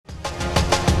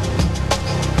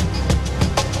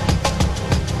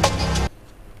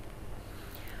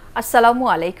আসসালামু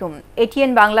আলাইকুম।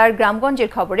 এটিএন বাংলার গ্রামগঞ্জের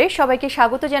খবরে সবাইকে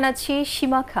স্বাগত জানাচ্ছি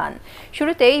সীমা খান।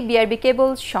 শুরুতেই বিআরবি কেবল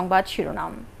সংবাদ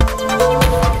শিরোনাম।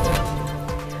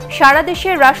 সারা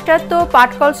দেশের রাষ্ট্রায়ত্ত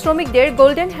পাটকল শ্রমিকদের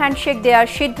গোল্ডেন হ্যান্ডশেক দেওয়ার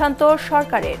সিদ্ধান্ত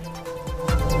সরকারের।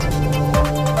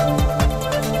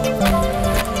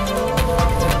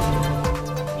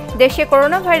 দেশে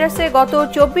করোনা ভাইরাসে গত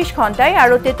 24 ঘন্টায়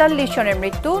আরও 43 জনের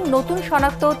মৃত্যু, নতুন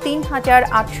শনাক্ত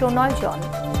 ৩,৮০৯ জন।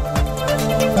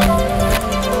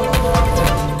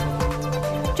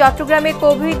 চট্টগ্রামে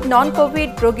কোভিড নন কোভিড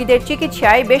রোগীদের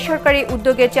চিকিৎসায় বেসরকারি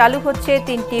উদ্যোগে চালু হচ্ছে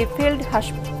 3টি ফিল্ড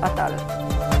হাসপাতাল।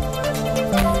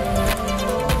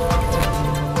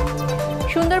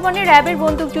 সুন্দরবনে র্যাবের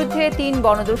বন্দুকযুদ্ধে 3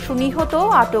 বনদস্যু নিহত,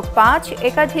 আটক 5,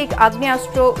 একাধিক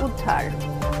আগ্নেয়াস্ত্র উদ্ধার।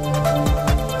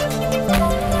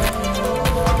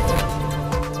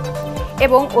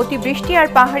 এবং অতিবৃষ্টি আর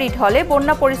পাহাড়ি ঢলে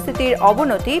বন্যা পরিস্থিতির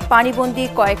অবনতি, পানিবন্দী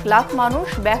কয়েক লাখ মানুষ,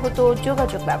 ব্যাহত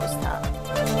যোগাযোগ ব্যবস্থা।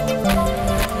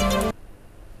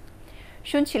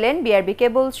 শুনছিলেন বিআরবি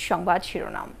কেবল সংবাদ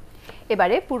শিরোনাম।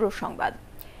 এবারে পুরো সংবাদ।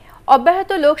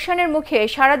 অব্যাহত লোকসানের মুখে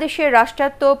সারা দেশের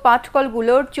রাষ্ট্রায়ত্ত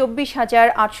পাটকলগুলোর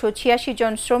 24,886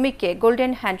 জন শ্রমিককে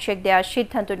গোল্ডেন হ্যান্ডশেক দেওয়ার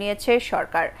সিদ্ধান্ত নিয়েছে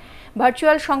সরকার।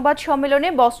 ভার্চুয়াল সংবাদ সম্মেলনে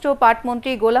বস্ত্র ও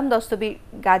পাটমন্ত্রী গোলাম দস্তগীর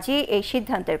গাজী এই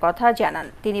সিদ্ধান্তের কথা জানান।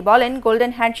 তিনি বলেন,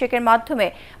 গোল্ডেন হ্যান্ডশেকের মাধ্যমে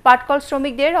পাটকল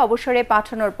শ্রমিকদের অবসরে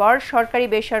পাঠানোর পর সরকারি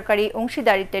বেসরকারি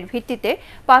অংশীদারিত্বের ভিত্তিতে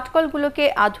পাটকলগুলোকে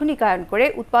আধুনিকায়ন করে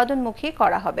উৎপাদনমুখী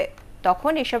করা হবে।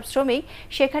 তখন এসব শ্রমিক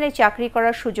সেখানে চাকরি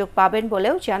করার সুযোগ পাবেন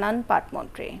বলেও জানান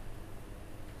পাটমন্ত্রী।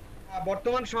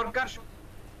 বর্তমান সরকার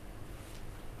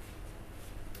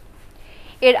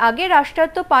এর আগে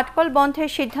রাষ্ট্রায়ত্ত পাটকল বন্ধের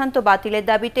সিদ্ধান্ত বাতিলের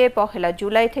দাবিতে 1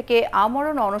 জুলাই থেকে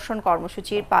আমরণ অনশন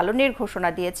কর্মসূচির পালনের ঘোষণা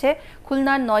দিয়েছে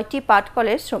খুলনার 9টি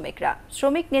পাটকলের শ্রমিকরা।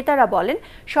 শ্রমিক নেতারা বলেন,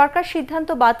 সরকার সিদ্ধান্ত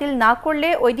বাতিল না করলে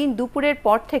ওই দিন দুপুরের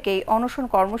পর থেকেই অনশন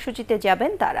কর্মসূচিতে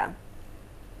যাবেন তারা।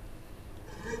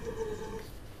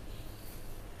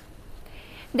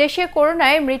 দেশে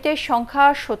করোনায় মৃতের সংখ্যা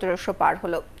 1700 পার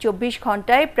হলো। 24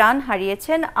 ঘন্টায় প্রাণ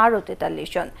হারিয়েছেন আরও 43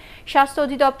 জন। স্বাস্থ্য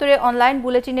অধিদপ্তরের অনলাইন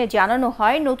বুলেটিনে জানানো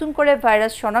হয়, নতুন করে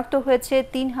ভাইরাস শনাক্ত হয়েছে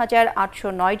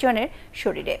 3,809 জনের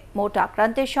শরীরে। মোট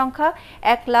আক্রান্তের সংখ্যা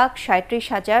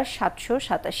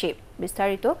 1,37,787।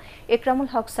 বিস্তারিত একরামুল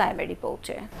হক সায়েমের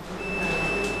রিপোর্টে।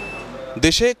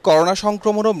 দেশে করোনা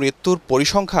সংক্রমণ ও মৃত্যুর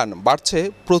পরিসংখ্যান বাড়ছে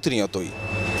প্রতিনিয়তই।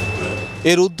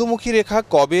 এর ঊর্ধ্বমুখী রেখা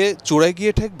কবে চূড়ায়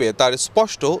গিয়ে ঠেকবে তার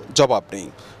স্পষ্ট জবাব নেই।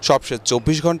 সবশেষ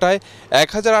 24 ঘন্টায়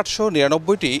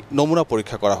 1,899টি নমুনা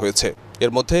পরীক্ষা করা হয়েছে।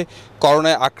 এর মধ্যে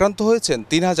করোনায় আক্রান্ত হয়েছেন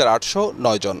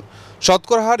 3,809 জন।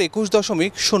 শতকরা হার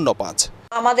 21.05।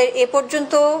 আমাদের এ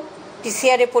পর্যন্ত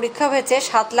পিসিআর পরীক্ষা হয়েছে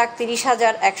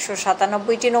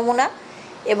 7,30,197টি নমুনা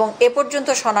এবং এ পর্যন্ত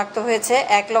শনাক্ত হয়েছে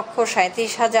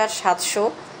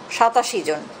 1,37,787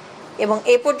 জন এবং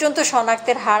এ পর্যন্ত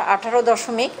শনাক্তের হার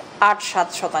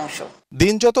 18.87%।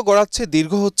 দিন যত গড়াচ্ছে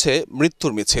দীর্ঘ হচ্ছে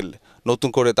মৃত্যুর মিছিল। নতুন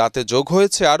করে তাতে যোগ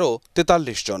হয়েছে আরও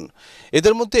 43 জন।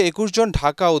 এদের মধ্যে 21 জন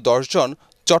ঢাকা ও 10 জন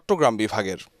চট্টগ্রাম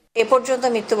বিভাগের। এ পর্যন্ত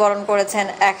মৃত্যুবরণ করেছেন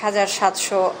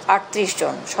 1,738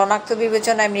 জন। শনাক্ত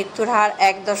বিবেচনায় মৃত্যুর হার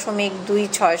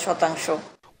 1.26%।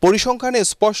 পরিসংখ্যানে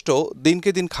স্পষ্ট দিনকে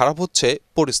দিন খারাপ হচ্ছে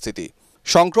পরিস্থিতি।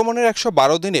 সংক্রমণের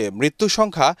 112 দিনে মৃত্যুর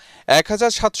সংখ্যা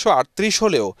 1,738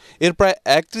 হলেও এর প্রায়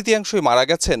 1/3 মারা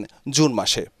গেছেন জুন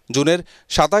মাসে। জুনের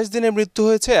 27 দিনে মৃত্যু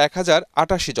হয়েছে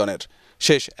 1,088 জনের।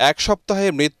 শেষ এক সপ্তাহে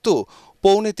মৃত্যু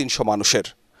 350 মানুষের।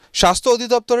 স্বাস্থ্য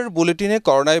অধিদপ্তরের বুলেটিনে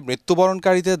করোনায়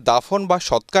মৃত্যুবরণকারীদের দাফন বা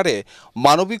সৎকারে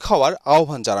মানবিক হওয়ার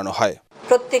আহ্বান জানানো হয়।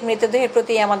 প্রত্যেক মৃতদেহের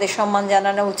প্রতি আমাদের সম্মান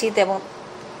জানানো উচিত এবং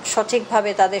সঠিকভাবে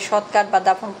তাদের সৎকার বা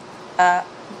দাফন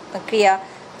ক্রিয়া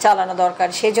চালানো দরকার।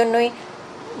 সেজন্যই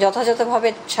যথাযথভাবে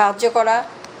সাহায্য করা,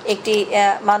 একটি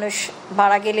মানুষ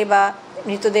মারা গেলে বা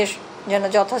মৃতদের যেন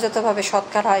যথাযথভাবে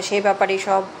সৎকার হয় সেই ব্যাপারে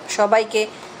সবাইকে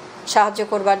সাহায্য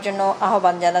করবার জন্য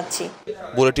আহ্বান জানাচ্ছি।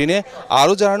 বুলেটিনে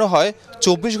আরও জানানো হয়,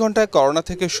 24 ঘন্টায় করোনা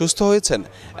থেকে সুস্থ হয়েছেন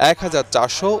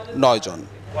 1,409 জন।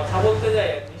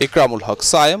 একরামুল হক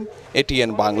সায়েম,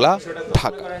 এটিএন বাংলা,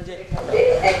 ঢাকা।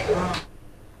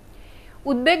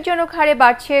 উদ্বেগজনক হারে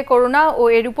বাড়ছে করোনা ও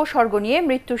এর উপসর্গ নিয়ে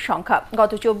মৃত্যুর সংখ্যা।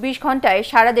 গত 24 ঘন্টায়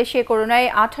সারা দেশে করোনায়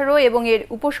 18 এবং এর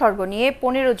উপসর্গ নিয়ে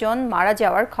 15 জন মারা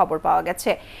যাওয়ার খবর পাওয়া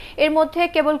গেছে। এর মধ্যে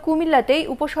কেবল কুমিল্লাতেই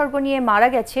উপসর্গ নিয়ে মারা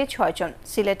গেছে 6 জন।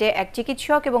 সিলেটে এক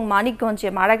চিকিৎসক এবং মানিকগঞ্জে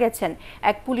মারা গেছেন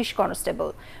এক পুলিশ কনস্টেবল।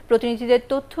 প্রতিনিধিদের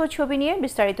তথ্য ছবি নিয়ে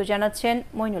বিস্তারিত জানাচ্ছেন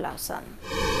মইনুল আহসান।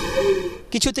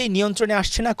 কিছুতেই নিয়ন্ত্রণে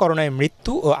আসছে না করোনায়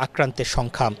মৃত্যু ও আক্রান্তের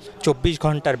সংখ্যা। 24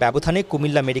 ঘন্টার ব্যবধানে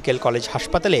কুমিল্লা মেডিকেল কলেজ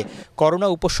হাসপাতালে করোনা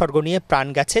উপসর্গ নিয়ে প্রাণ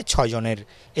গেছে 6 জনের।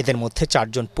 এদের মধ্যে 4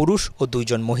 জন পুরুষ ও 2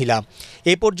 জন মহিলা।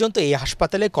 এ পর্যন্ত এই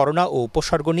হাসপাতালে করোনা ও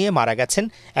উপসর্গ নিয়ে মারা গেছেন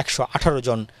 118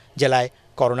 জন। জেলায়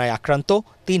করোনায় আক্রান্ত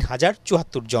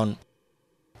 ৩,০৭৪ জন।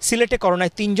 সিলেটে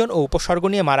করোনায় ৩ জন ও উপসর্গ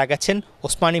নিয়ে মারা গেছেন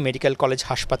ওসমানী মেডিকেল কলেজ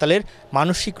হাসপাতালের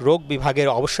মানসিক রোগ বিভাগের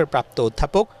অবসরপ্রাপ্ত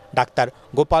অধ্যাপক ডাক্তার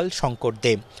গোপাল শঙ্কর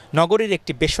দে। নগরীর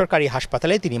একটি বেসরকারি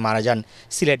হাসপাতালে তিনি মারা যান।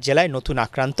 সিলেট জেলায় নতুন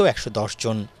আক্রান্ত ১১০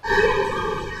 জন।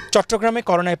 চট্টগ্রামে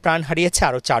করোনায় প্রাণ হারিয়েছে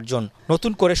আরও ৪ জন।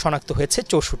 নতুন করে শনাক্ত হয়েছে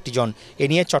 ৬৪ জন। এ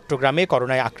নিয়ে চট্টগ্রামে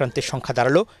করোনায় আক্রান্তের সংখ্যা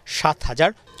দাঁড়ালো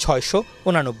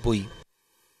 ৭,৬89।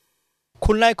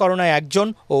 খুলনায় করোনায় ১ জন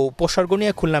ও উপসর্গ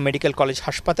নিয়ে খুলনা মেডিকেল কলেজ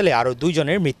হাসপাতালে আরও ২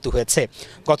 জনের মৃত্যু হয়েছে।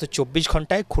 গত ২৪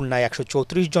 ঘন্টায় খুলনায়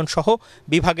 ১৩৪ জন সহ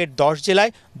বিভাগের ১০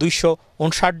 জেলায়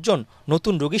 ২৫৯ জন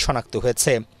নতুন রোগী শনাক্ত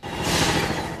হয়েছে।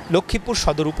 লক্ষ্মীপুর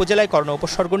সদর উপজেলায় করোনা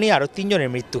উপসর্গ নিয়ে আরও ৩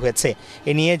 জনের মৃত্যু হয়েছে।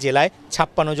 এ নিয়ে জেলায়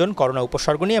 ৫৬ জন করোনা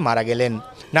উপসর্গ নিয়ে মারা গেলেন।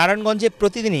 নারায়ণগঞ্জে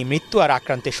প্রতিদিনই মৃত্যু আর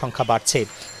আক্রান্তের সংখ্যা বাড়ছে।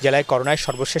 জেলায় করোনায়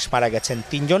সর্বশেষ মারা গেছেন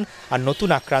 ৩ জন আর নতুন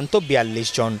আক্রান্ত ৪২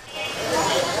 জন।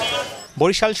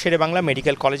 বরিশাল শেরেবাংলা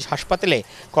মেডিকেল কলেজ হাসপাতালে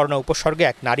করোনা উপসর্গে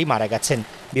এক নারী মারা গেছেন।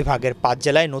 বিভাগের ৫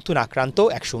 জেলায় নতুন আক্রান্ত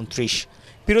 ১২৯।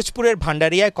 পিরোজপুরের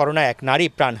ভান্ডারিয়ায় করোনায় এক নারী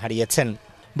প্রাণ হারিয়েছেন।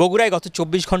 বগুড়ায় গত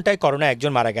 ২৪ ঘন্টায় করোনায় ১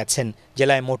 জন মারা গেছেন।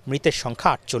 জেলায় মোট মৃতের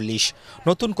সংখ্যা ৪৮।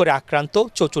 নতুন করে আক্রান্ত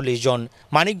 ৪৪ জন।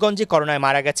 মানিকগঞ্জে করোনায়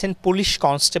মারা গেছেন পুলিশ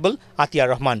কনস্টেবল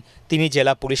আতিয়ার রহমান। তিনি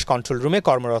জেলা পুলিশ কন্ট্রোল রুমে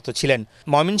কর্মরত ছিলেন।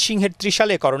 ময়মনসিংহের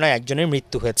ত্রিশালে করোনায় ১ জনের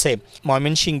মৃত্যু হয়েছে।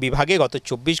 ময়মনসিংহ বিভাগে গত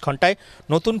 ২৪ ঘন্টায়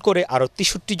নতুন করে আরও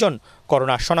 ৬৩ জন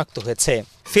করোনা শনাক্ত হয়েছে।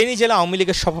 ফেনী জেলা আওয়ামী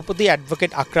লীগের সভাপতি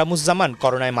অ্যাডভোকেট আকরামুজ্জামান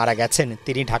করোনায় মারা গেছেন।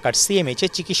 তিনি ঢাকার সিএমএইচে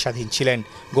চিকিৎসাধীন ছিলেন।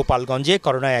 গোপালগঞ্জে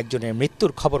করোনায় ১ জনের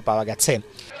মৃত্যুর খবর পাওয়া গেছে।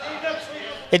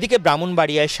 এদিকে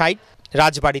ব্রাহ্মণবাড়িয়ায় ৬০,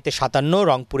 রাজবাড়ীতে ৫৭,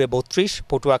 রংপুরে ৩২,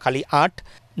 পটুয়াখালী ৮,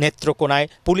 নেত্রকোনায়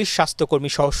পুলিশ স্বাস্থ্যকর্মী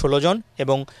সহ ১৬ জন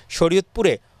এবং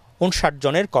শরীয়তপুরে ৫৯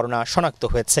 জনের করোনা শনাক্ত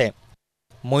হয়েছে।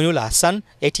 মইনুল আহসান,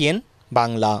 ATN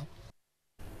বাংলা।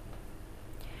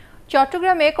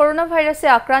 চট্টগ্রামে করোনা ভাইরাসে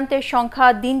আক্রান্তের সংখ্যা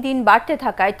দিন দিন বাড়তে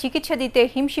থাকায় চিকিৎসা দিতে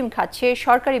হিমশিম খাচ্ছে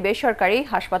সরকারি বেসরকারি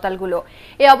হাসপাতালগুলো।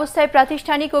 এই অবস্থায়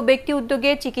প্রাতিষ্ঠানিক ও ব্যক্তি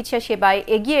উদ্যোগে চিকিৎসা সেবায়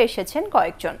এগিয়ে এসেছেন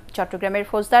কয়েকজন। চট্টগ্রামের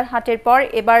ফৌজদার হাটের পর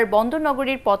এবার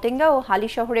বন্দরনগরীর পতেঙ্গা ও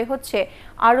হালিশহরে হচ্ছে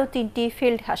আরও ৩টি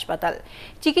ফিল্ড হাসপাতাল।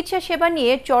 চিকিৎসা সেবা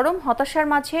নিয়ে চরম হতাশার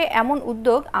মাঝে এমন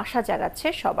উদ্যোগ আশা জাগাচ্ছে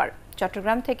সবার।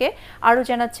 চট্টগ্রাম থেকে আরও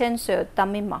জানাচ্ছেন সৈয়দ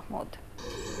তামিম মাহমুদ।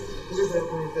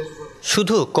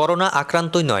 শুধু করোনা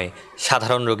আক্রান্তই নয়,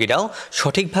 সাধারণ রোগীরাও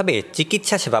সঠিকভাবে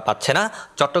চিকিৎসা সেবা পাচ্ছে না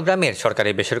চট্টগ্রামের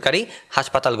সরকারি বেসরকারি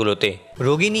হাসপাতালগুলোতে।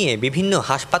 রোগী নিয়ে বিভিন্ন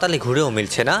হাসপাতালে ঘুরেও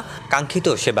মিলছে না কাঙ্ক্ষিত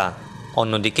সেবা।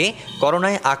 অন্যদিকে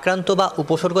করোনায় আক্রান্ত বা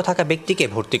উপসর্গ থাকা ব্যক্তিকে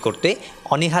ভর্তি করতে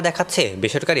অনীহা দেখাচ্ছে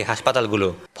বেসরকারি হাসপাতালগুলো।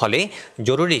 ফলে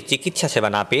জরুরি চিকিৎসা সেবা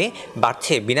না পেয়ে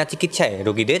বাড়ছে বিনা চিকিৎসায়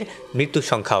রোগীদের মৃত্যুর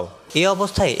সংখ্যাও। এ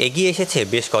অবস্থায় এগিয়ে এসেছে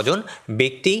বেশ কজন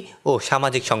ব্যক্তি ও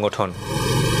সামাজিক সংগঠন।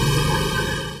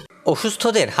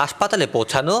 অসুস্থদের হাসপাতালে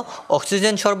পৌঁছানো,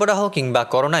 অক্সিজেন সরবরাহ কিংবা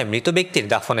করোনায় মৃত ব্যক্তির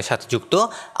দাফনের সাথে যুক্ত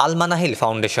আল মানাহিল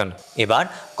ফাউন্ডেশন এবার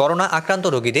করোনা আক্রান্ত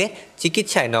রোগীদের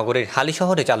চিকিৎসায় নগরের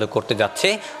হালিশহরে চালু করতে যাচ্ছে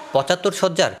 ৭৫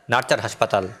 শয্যার নার্চার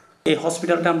হাসপাতাল। এই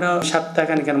হসপিটালটা আমরা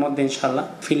সপ্তাহখানেকের মধ্যে ইনশাল্লাহ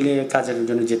ফিল্ডে কাজের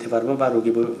জন্য যেতে পারবো বা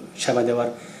রোগী সেবা দেওয়ার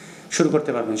শুরু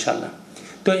করতে পারবো ইনশাল্লাহ।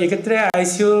 তো এক্ষেত্রে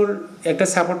আইসিইউর একটা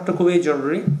সাপোর্টটা খুবই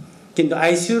জরুরি, কিন্তু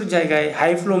আইসিইউর জায়গায়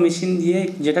হাই ফ্লো মেশিন দিয়ে,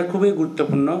 যেটা খুবই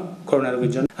গুরুত্বপূর্ণ করোনা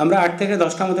রোগীর জন্য, আমরা ৮ থেকে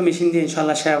 ১০টার মতো মেশিন দিয়ে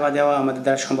ইনশাল্লাহ সেবা দেওয়া আমাদের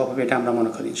দ্বারা সম্ভব হবে, এটা আমরা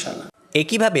মনে করি ইনশাল্লাহ।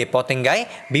 একইভাবে পতেঙ্গায়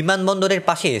বিমানবন্দরের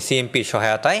পাশে সিএমপির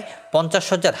সহায়তায় ৫০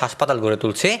 শয্যার হাসপাতাল গড়ে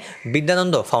তুলছে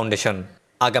বিদ্যানন্দ ফাউন্ডেশন।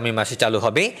 আগামী মাসে চালু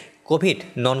হবে কোভিড,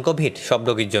 নন কোভিড সব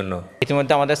রোগীর জন্য।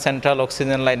 ইতিমধ্যে আমাদের সেন্ট্রাল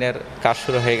অক্সিজেন লাইনের কাজ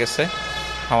শুরু হয়ে গেছে।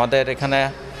 আমাদের এখানে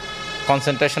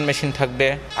কনসেন্ট্রেশন মেশিন থাকবে।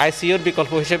 আইসিইউর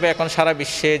বিকল্প হিসেবে এখন সারা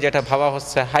বিশ্বে যেটা ভাবা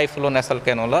হচ্ছে হাই ফ্লো ন্যাসাল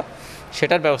ক্যানুলা,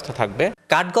 সেটার ব্যবস্থা থাকবে।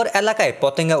 কাঠগড় এলাকায়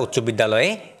পতেঙ্গা উচ্চ বিদ্যালয়ে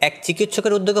এক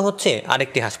চিকিৎসকের উদ্যোগে হচ্ছে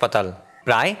আরেকটি হাসপাতাল।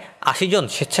 প্রায় ৮০ জন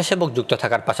স্বেচ্ছাসেবক যুক্ত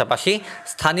থাকার পাশাপাশি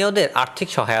স্থানীয়দের আর্থিক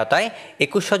সহায়তায়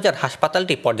 ২১ শয্যার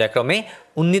হাসপাতালটি পর্যায়ক্রমে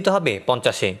উন্নীত হবে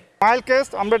 ৫০-এ। মাইল্ড কেস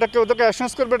আমরা এটাকে ওদেরকে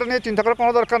অ্যাসিওর করবো, এটা নিয়ে চিন্তা করার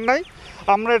কোনো দরকার নাই।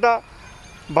 আমরা এটা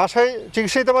বাসায়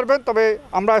চিকিৎসা দিতে পারবেন, তবে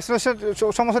আমরা আইসোলেশন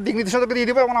সমস্ত দিক নির্দেশনাকে দিয়ে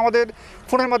দেবো এবং আমাদের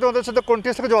ফোনের মাধ্যমে ওদের সাথে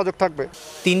কন্টিনিউস থেকে যোগাযোগ থাকবে।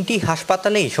 3টি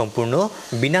হাসপাতালেই সম্পূর্ণ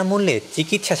বিনামূল্যে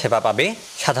চিকিৎসা সেবা পাবে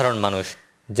সাধারণ মানুষ,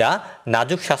 যা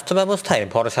নাজুক স্বাস্থ্য ব্যবস্থায়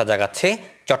ভরসা জাগাচ্ছে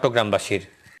চট্টগ্রামবাসীর।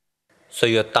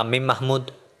 সৈয়দ তামিম মাহমুদ,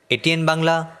 ATN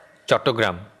বাংলা,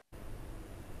 চট্টগ্রাম।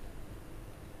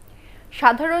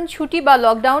 সাধারণ ছুটি বা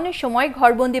লকডাউনের সময়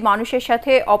ঘরবন্দি মানুষের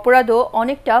সাথে অপরাধও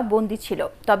অনেকটা বন্দী ছিল,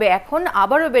 তবে এখন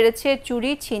আবারও বেড়েছে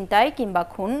চুরি, ছিনতাই কিংবা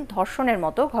খুন, ধর্ষণের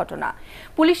মতো ঘটনা।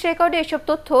 পুলিশ রেকর্ডে এসব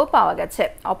তথ্য পাওয়া গেছে।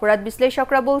 অপরাধ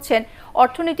বিশ্লেষকরা বলছেন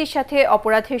অর্থনীতির সাথে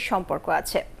অপরাধের সম্পর্ক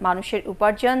আছে। মানুষের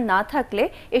উপার্জন না থাকলে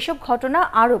এসব ঘটনা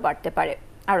আরও বাড়তে পারে।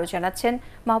 আরও জানাচ্ছেন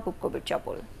মাহবুব কবির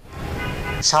চপল।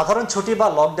 সাধারণ ছুটি বা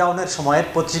লকডাউনের সময়ের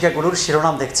পত্রিকাগুলোর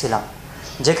শিরোনাম দেখছিলাম।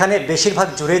 যেখানে বেশিরভাগ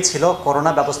জুড়েই ছিল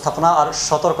করোনা ব্যবস্থাপনা আর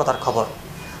সতর্কতার খবর।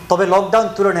 তবে লকডাউন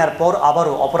তুলে নেওয়ার পর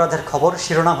আবারও অপরাধের খবর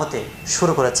শিরোনাম হতে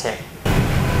শুরু করেছে।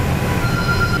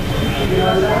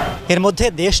 এর মধ্যে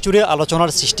দেশ জুড়ে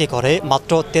আলোচনার সৃষ্টি করে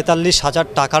মাত্র ৪৩,০০০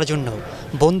 টাকার জন্য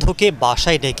বন্ধুকে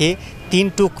বাসায় ডেকে ৩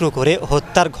 টুকরো করে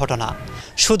হত্যার ঘটনা।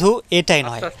 শুধু এটাই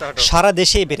নয়, সারা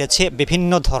দেশেই বেড়েছে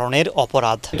বিভিন্ন ধরনের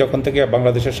অপরাধ। যখন থেকে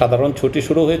বাংলাদেশের সাধারণ ছুটি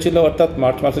শুরু হয়েছিল, অর্থাৎ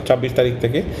মার্চ মাসের ২৬ তারিখ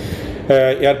থেকে,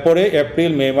 এরপরে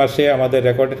এপ্রিল মে মাসে আমাদের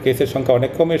রেকর্ডেড কেসের সংখ্যা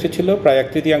অনেক কমে এসেছিল, প্রায়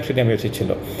 ১/৩ নেমে এসেছিল।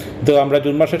 তো আমরা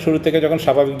জুন মাসের শুরু থেকে যখন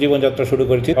স্বাভাবিক জীবনযাত্রা শুরু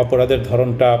করেছি, অপরাধের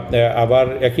ধরনটা আবার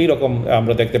একই রকম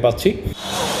আমরা দেখতে পাচ্ছি।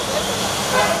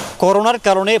 করোনার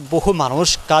কারণে বহু মানুষ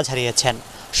কাজ হারিয়েছেন।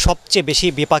 সবচেয়ে বেশি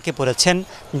বিপাকে পড়েছেন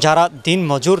যারা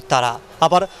দিনমজুর তারা।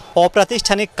 আবার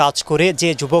অপ্রাতিষ্ঠানিক কাজ করে যে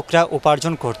যুবকরা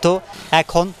উপার্জন করত,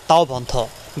 এখন তাও বন্ধ।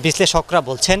 বিশ্লেষকরা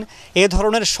বলছেন এ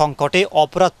ধরনের সংকটে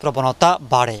অপরাধ প্রবণতা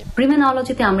বাড়ে।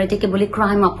 ক্রিমিনোলজিতে আমরা এটাকে বলি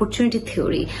ক্রাইম অপরচুনিটি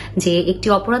থিওরি, যে একটি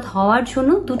অপরাধ হওয়ার জন্য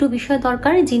দুটো বিষয়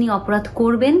দরকার। যিনি অপরাধ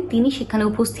করবেন তিনি সেখানে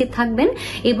উপস্থিত থাকবেন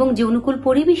এবং যে অনুকূল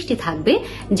পরিবেশটি থাকবে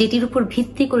যেটির উপর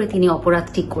ভিত্তি করে তিনি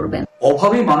অপরাধটি করবেন।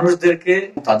 অভাবী মানুষদেরকে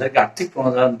তাদেরকে আর্থিক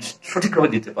প্রণোদনা সঠিকভাবে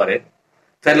দিতে পারে,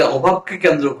 তাহলে অভাবকে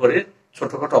কেন্দ্র করে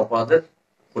ছোটখাটো অপরাধের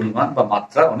পরিমাণ বা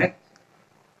মাত্রা অনেক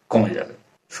কমে যাবে।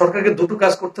 সরকারকে দুটো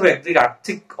কাজ করতে হবে, একদিকে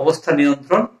আর্থিক অবস্থা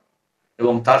নিয়ন্ত্রণ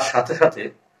এবং তার সাথে সাথে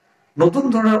নতুন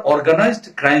ধরনের অর্গানাইজড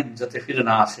ক্রাইম যাতে ফিরে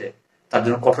না আসে তার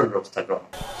জন্য কঠোর ব্যবস্থা গ্রহণ।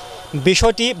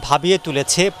 বিষয়টি ভাবিয়ে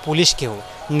তুলেছে পুলিশকেও,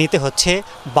 নিতে হচ্ছে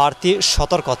বাড়তি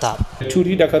সতর্কতা।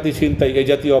 চুরি, ডাকাতি, ছিনতাই এই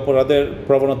জাতীয় অপরাধের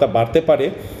প্রবণতা বাড়তে পারে,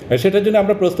 সেটার জন্য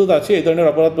আমরা প্রস্তুত আছি। এই ধরনের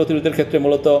অপরাধ প্রতিরোধের ক্ষেত্রে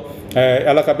মূলত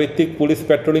এলাকাভিত্তিক পুলিশ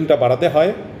পেট্রোলিংটা বাড়াতে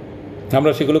হয়,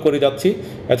 আমরা সেগুলো করে যাচ্ছি।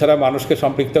 এছাড়া মানুষকে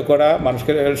সম্পৃক্ত করা,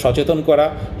 মানুষকে সচেতন করা,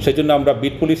 সেজন্য আমরা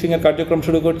বিট পুলিশিংয়ের কার্যক্রম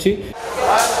শুরু করছি।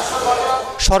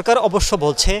 সরকার অবশ্য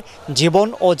বলছে জীবন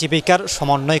ও জীবিকার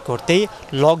সমন্বয় করতেই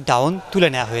লকডাউন তুলে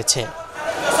নেওয়া হয়েছে।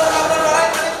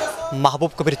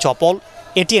 মাহবুব কবির চপল,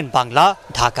 ATN বাংলা,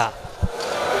 ঢাকা।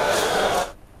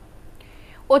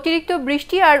 অতিরিক্ত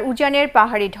বৃষ্টি আর উজানের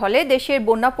পাহাড়ি ঢলে দেশের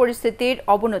বন্যা পরিস্থিতির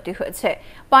অবনতি হয়েছে।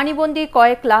 পানিবন্দী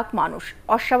কয়েক লাখ মানুষ।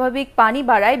 অস্বাভাবিক পানি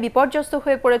বাড়ায় বিপর্যস্ত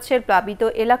হয়ে পড়েছে প্লাবিত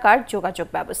এলাকার যোগাযোগ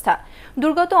ব্যবস্থা।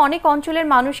 দুর্গত অনেক অঞ্চলের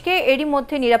মানুষকে এরই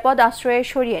মধ্যে নিরাপদ আশ্রয়ে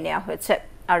সরিয়ে নেওয়া হয়েছে।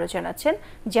 আরও জানাচ্ছেন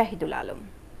জাহিদুল আলম।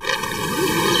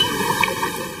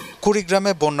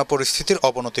 কুড়িগ্রামে বন্যা পরিস্থিতির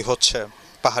অবনতি হচ্ছে।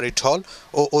 পাহাড়ি ঢল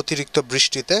ও অতিরিক্ত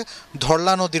বৃষ্টিতে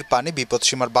ধরলা নদীর পানি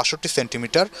বিপদসীমার ৬২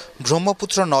 সেন্টিমিটার,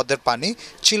 ব্রহ্মপুত্র নদের পানি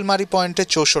চিলমারি পয়েন্টে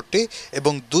 ৬৪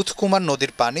 এবং দুধকুমার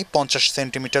নদীর পানি ৫০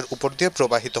 সেন্টিমিটার উপর দিয়ে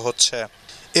প্রবাহিত হচ্ছে।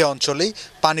 এ অঞ্চলেই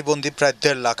পানিবন্দী প্রায়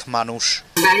 ১.৫ লাখ মানুষ।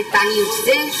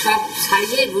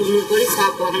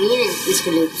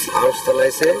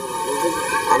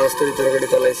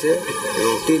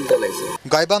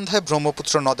 গাইবান্ধায়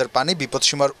ব্রহ্মপুত্র নদের পানি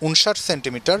বিপদসীমার ৫৯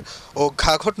 সেন্টিমিটার ও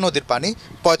ঘাঘট নদীর পানি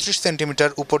 ৩৫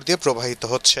 সেন্টিমিটার উপর দিয়ে প্রবাহিত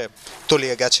হচ্ছে।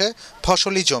 তলিয়ে গেছে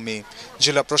ফসলি জমি।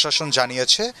 জেলা প্রশাসন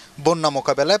জানিয়েছে বন্যা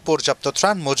মোকাবেলায় পর্যাপ্ত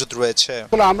ত্রাণ মজুদ রয়েছে।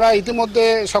 আমরা ইতিমধ্যে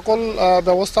সকল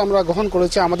ব্যবস্থা আমরা গ্রহণ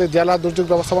করেছি। আমাদের জেলা দুর্যোগ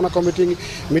ব্যবস্থাপনা কমিটি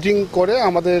মিটিং করে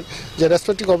আমাদের যে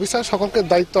রেসপেক্টিভ অফিসার সকলকে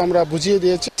দায়িত্ব আমরা বুঝিয়ে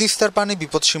দিয়েছি। তিস্তার পানি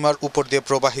বিপদসীমার উপর দিয়ে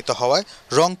প্রবাহিত হওয়ায়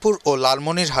রংপুর ও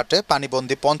লালমনিরহাটে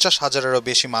পানিবন্দী ৫০,০০০-এরও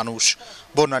বেশি মানুষ।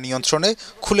 বন্যা নিয়ন্ত্রণে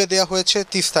খুলে দেওয়া হয়েছে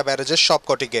তিস্তা ব্যারেজের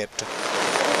সবকটি গেট।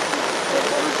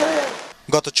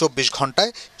 গত ২৪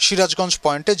 ঘন্টায় সিরাজগঞ্জ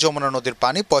পয়েন্টে যমুনা নদীর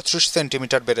পানি ৩৫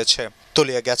 সেন্টিমিটার বেড়েছে।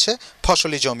 তলিয়ে গেছে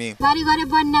ফসলি জমি। বাড়ি ঘরে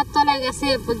বন্যার তলায় গেছে,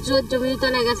 জমি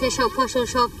তলায় গেছে, সব ফসল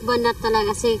সব বন্যার তলায়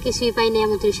গেছে, কিছুই পাইনি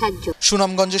আমাদের সাহায্য।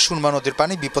 সুনামগঞ্জে সুরমা নদীর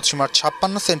পানি বিপদসীমার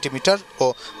 ৫৬ সেন্টিমিটার ও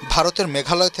ভারতের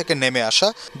মেঘালয় থেকে নেমে আসা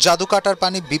জাদুকাটার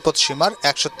পানি বিপদসীমার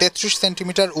 ১৩৩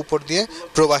 সেন্টিমিটার উপর দিয়ে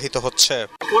প্রবাহিত হচ্ছে।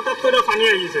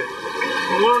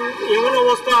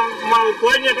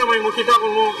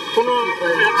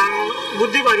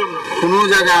 কোনো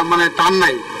জায়গা মানে টান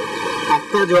নাই,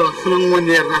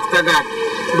 সুনামগঞ্জের রাস্তাঘাট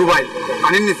ডুবাই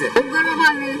পানির নিচে।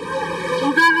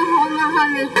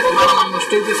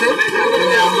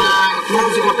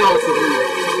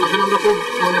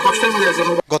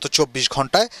 গত ২৪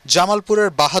 ঘন্টায় জামালপুরের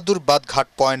বাহাদুরবাদ ঘাট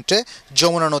পয়েন্টে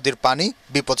যমুনা নদীর পানি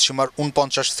বিপদসীমার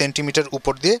 ৪৯ সেন্টিমিটার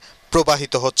উপর দিয়ে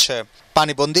প্রবাহিত হচ্ছে।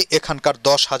 পানিবন্দী এখানকার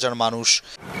 ১০,০০০ মানুষ।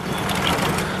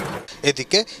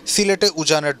 এদিকে সিলেটে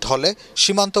উজানের ঢলে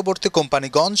সীমান্তবর্তী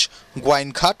কোম্পানিগঞ্জ,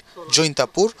 গোয়াইনঘাট,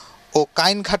 জৈন্তাপুর ও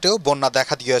কাইনঘাটেও বন্যা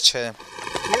দেখা দিয়েছে।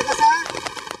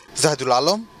 জাহিদুল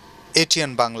আলম,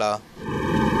 ATN বাংলা।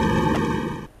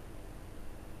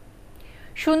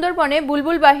 সুন্দরবনে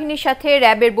বুলবুল বাহিনীর সাথে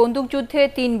র্যাবের বন্দুকযুদ্ধে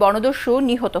 ৩ বনদস্যু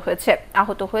নিহত হয়েছে।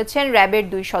 আহত হয়েছেন র্যাবের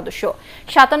 ২ সদস্য।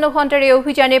 ৫৭ ঘণ্টার এই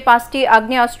অভিযানে ৫টি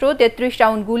আগ্নেয়াস্ত্র, ৩৩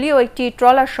 রাউন্ড গুলি ও একটি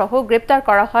ট্রলার সহ গ্রেপ্তার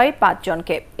করা হয় ৫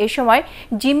 জনকে। এ সময়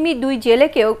জিম্মি ২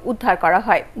 জেলেকেও উদ্ধার করা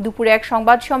হয়। দুপুরে এক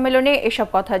সংবাদ সম্মেলনে এসব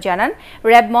কথা জানান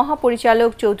র্যাব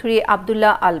মহাপরিচালক চৌধুরী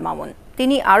আবদুল্লাহ আল মামুন।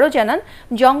 তিনি আরও জানান,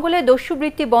 জঙ্গলে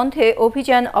দস্যুবৃত্তি বন্ধে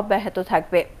অভিযান অব্যাহত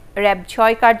থাকবে। র্যাব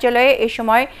 ৬ কার্যালয়ে এ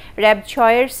সময় RAB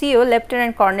 ৬-এর CO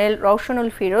lieutenant colonel রওশনুল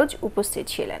Firoz উপস্থিত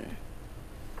ছিলেন।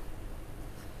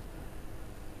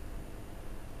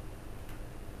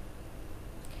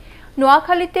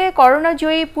 নোয়াখালীতে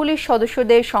করোনাজয়ী পুলিশ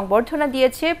সদস্যদের সংবর্ধনা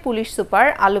দিয়েছে পুলিশ সুপার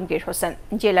আলমগীর হোসেন।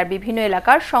 জেলার বিভিন্ন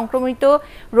এলাকার সংক্রমিত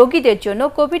রোগীদের জন্য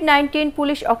কোভিড-19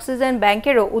 পুলিশ অক্সিজেন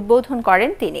ব্যাংকেরও উদ্বোধন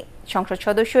করেন তিনি। সংসদ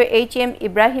সদস্য এইচ.এম.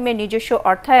 ইব্রাহিমের নিজস্ব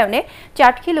অর্থায়নে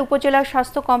চাটখিল উপজেলা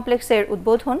স্বাস্থ্য কমপ্লেক্সের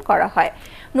উদ্বোধন করা হয়।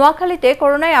 নোয়াখালীতে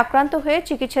করোনায় আক্রান্ত হয়ে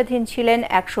চিকিৎসাধীন ছিলেন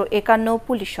 ১৫১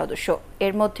 পুলিশ সদস্য।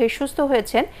 এর মধ্যে সুস্থ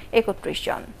হয়েছেন ৩১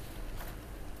 জন।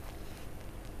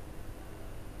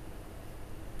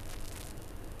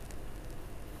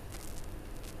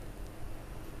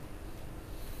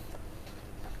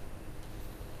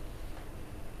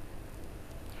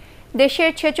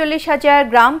 দেশের ৪৬,০০০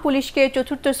 গ্রাম পুলিশকে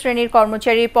চতুর্থ শ্রেণীর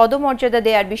কর্মচারীর পদমর্যাদা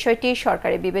দেওয়ার বিষয়টি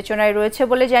সরকারের বিবেচনায় রয়েছে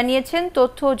বলে জানিয়েছেন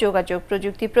তথ্য ও যোগাযোগ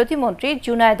প্রযুক্তি প্রতিমন্ত্রী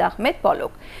জুনায়েদ আহমেদ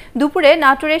পলক। দুপুরে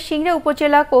নাটোরের সিংড়া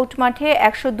উপজেলা কোর্ট মাঠে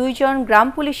 ১০২ জন গ্রাম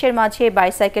পুলিশের মাঝে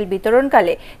বাইসাইকেল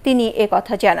বিতরণকালে তিনি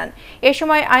কথা জানান। এ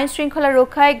সময় আইন শৃঙ্খলা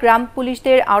রক্ষায় গ্রাম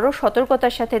পুলিশদের আরও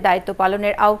সতর্কতার সাথে দায়িত্ব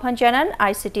পালনের আহ্বান জানান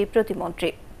আইসিটি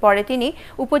প্রতিমন্ত্রী। পরে তিনি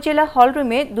উপজেলা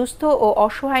হলরুমে দুস্থ ও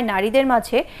অসহায় নারীদের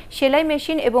মাঝে সেলাই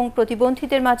মেশিন এবং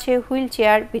প্রতিবন্ধীদের মাঝে হুইল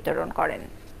চেয়ার বিতরণ করেন।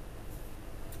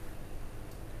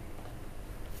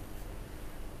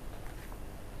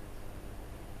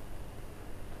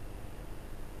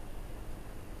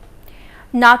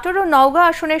 নাটোর ও নওগাঁ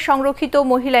আসনের সংরক্ষিত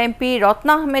মহিলা এমপি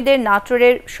রত্না আহমেদের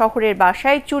নাটোরের শহরের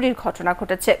বাসায় চুরির ঘটনা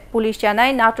ঘটেছে। পুলিশ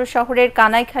জানায়, নাটোর শহরের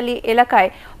কানাইখালী এলাকায়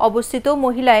অবস্থিত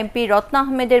মহিলা এমপি রত্না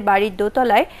আহমেদের বাড়ির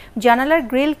দোতলায় জানালার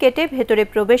গ্রিল কেটে ভেতরে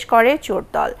প্রবেশ করে চোর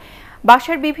দল।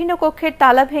 বাসার বিভিন্ন কক্ষের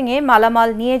তালা ভেঙে মালামাল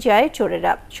নিয়ে যায়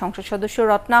চোরেরা। সংসদ সদস্য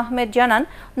রত্না আহমেদ জানান,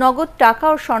 নগদ টাকা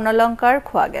ও স্বর্ণালংকার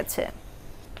খোয়া গেছে।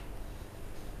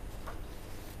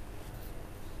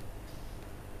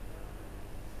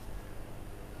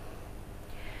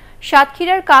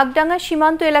 সাতক্ষীরার কাকডাঙ্গা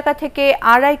সীমান্ত এলাকা থেকে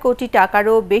 ২.৫ কোটি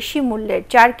টাকারও বেশি মূল্যের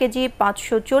 ৪ কেজি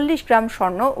 ৫৪০ গ্রাম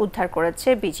স্বর্ণ উদ্ধার করেছে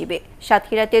বিজিবি।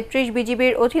 সাতক্ষীরা ৩৩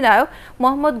 বিজিবির অধিনায়ক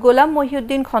মোহাম্মদ গোলাম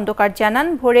মহিউদ্দিন খন্দকার জানান,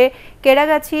 ভোরে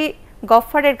কেরাগাছি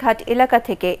গফফারের ঘাট এলাকা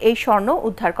থেকে এই স্বর্ণ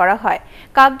উদ্ধার করা হয়।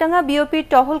 কাকডাঙ্গা বিওপির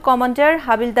টহল কমান্ডার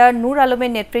হাবিলদার নূর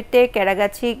আলমের নেতৃত্বে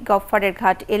কেরাগাছি গফফারের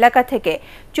ঘাট এলাকা থেকে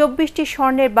 ২৪টি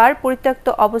স্বর্ণের বার পরিত্যক্ত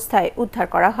অবস্থায় উদ্ধার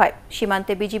করা হয়।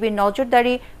 সীমান্তে বিজিবির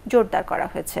নজরদারি জোরদার করা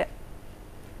হয়েছে।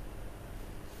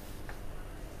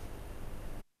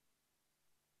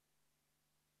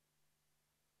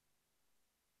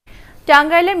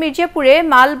 টাঙ্গাইলের মির্জাপুরে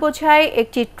মাল বোঝাই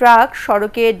একটি ট্রাক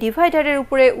সড়কে ডিভাইডারের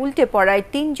উপরে উল্টে পড়ায়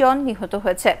 ৩ জন নিহত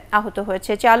হয়েছে। আহত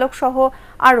হয়েছে চালক সহ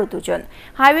আরও ২ জন।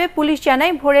 হাইওয়ে পুলিশ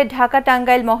জানায়, ভোরে ঢাকা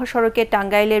টাঙ্গাইল মহাসড়কে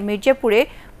টাঙ্গাইলের মির্জাপুরে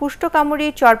পুষ্টকামুরি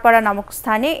চরপাড়া নামক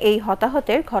স্থানে এই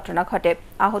হতাহতের ঘটনা ঘটে।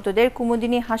 আহতদের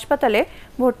কুমুদিনী হাসপাতালে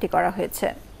ভর্তি করা হয়েছে।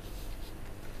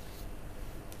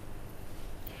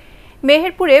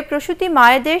 মেহেরপুরে প্রসূতি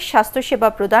মায়েদের স্বাস্থ্যসেবা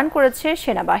প্রদান করেছে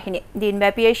সেনাবাহিনী।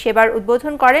 দিনব্যাপী এই সেবার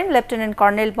উদ্বোধন করেন লেফটেন্যান্ট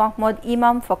কর্নেল মোহাম্মদ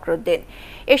ইমাম ফখরুদ্দিন।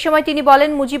 এ সময় তিনি বলেন,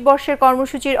 মুজিব বর্ষের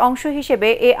কর্মসূচির অংশ হিসেবে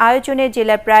এ আয়োজনে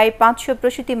জেলার প্রায় ৫০০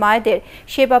 প্রসূতি মায়েদের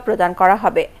সেবা প্রদান করা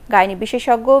হবে। গাইনি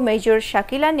বিশেষজ্ঞ মেজর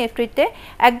শাকিলার নেতৃত্বে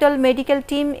একদল মেডিকেল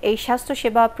টিম এই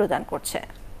স্বাস্থ্যসেবা প্রদান করছে।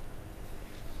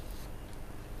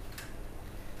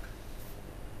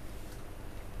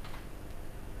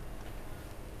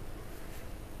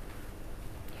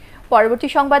 পরবর্তী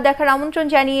সংবাদ দেখার আমন্ত্রণ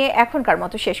জানিয়ে এখনকার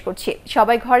মতো শেষ করছি।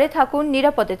 সবাই ঘরে থাকুন,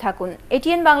 নিরাপদে থাকুন।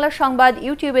 এটিএন বাংলা সংবাদ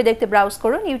ইউটিউবে দেখতে ব্রাউজ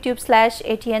করুন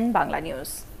youtube/ATN Bangla News।